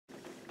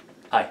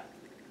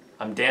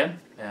I'm Dan,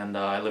 and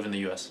I live in the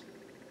U.S.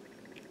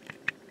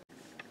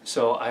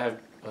 So I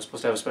was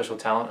supposed to have a special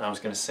talent, and I was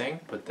going to sing,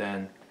 but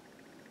then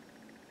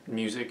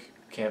music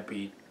can't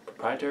be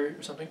proprietary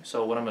or something.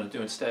 So what I'm going to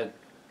do instead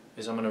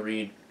is I'm going to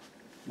read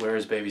Where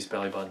is Baby's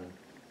Belly Button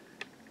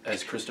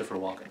as Christopher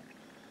Walken.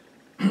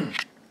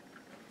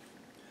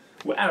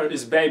 Where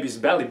is baby's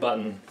belly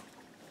button?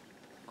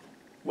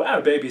 Where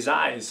are baby's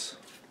eyes?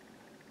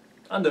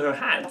 Under her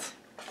hat.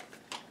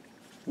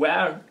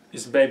 Where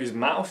is baby's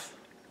mouth?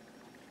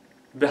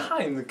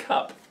 Behind the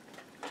cup.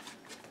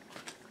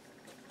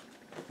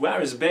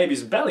 Where is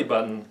baby's belly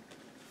button?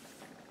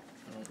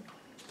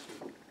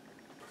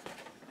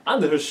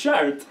 Under her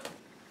shirt.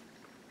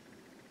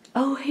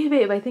 Oh, hey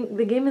babe, I think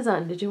the game is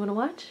on. Did you want to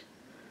watch?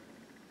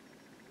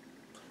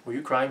 Were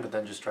you crying but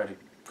then just try to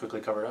quickly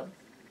cover it up?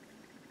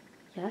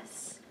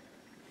 Yes.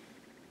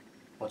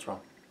 What's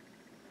wrong?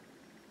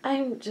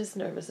 I'm just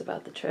nervous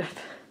about the trip.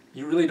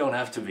 You really don't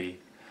have to be.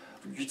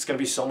 It's going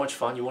to be so much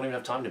fun, you won't even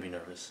have time to be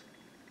nervous.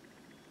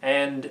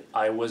 And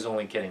I was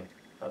only kidding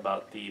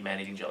about the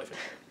man-eating jellyfish.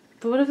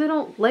 But what if they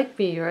don't like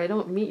me or I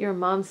don't meet your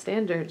mom's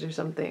standards or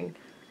something?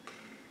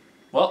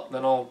 Well,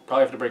 then I'll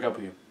probably have to break up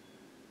with you.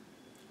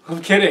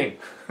 I'm kidding!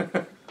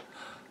 It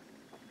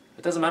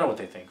doesn't matter what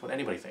they think, what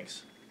anybody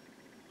thinks.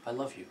 I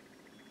love you.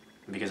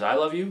 And because I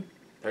love you,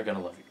 they're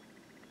gonna love you.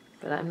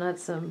 But I'm not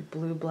some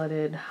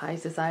blue-blooded, high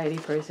society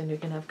person who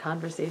can have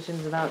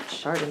conversations about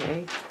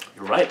Chardonnay.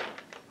 You're right.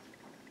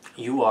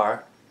 You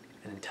are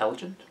an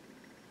intelligent,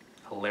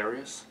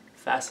 hilarious,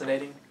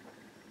 fascinating,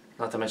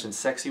 not to mention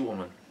sexy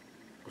woman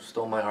who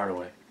stole my heart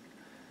away.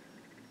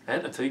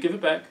 And until you give it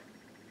back,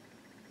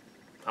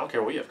 I don't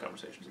care what you have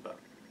conversations about.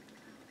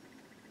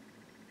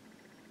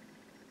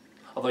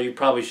 Although you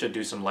probably should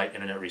do some light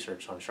internet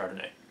research on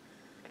Chardonnay.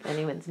 If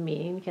anyone's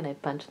mean, can I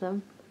punch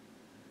them?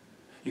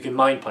 You can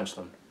mind punch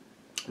them.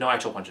 No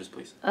actual punches,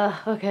 please.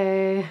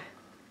 Okay.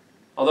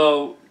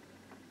 Although,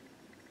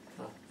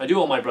 I do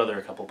owe my brother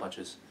a couple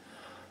punches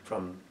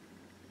from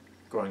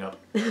growing up.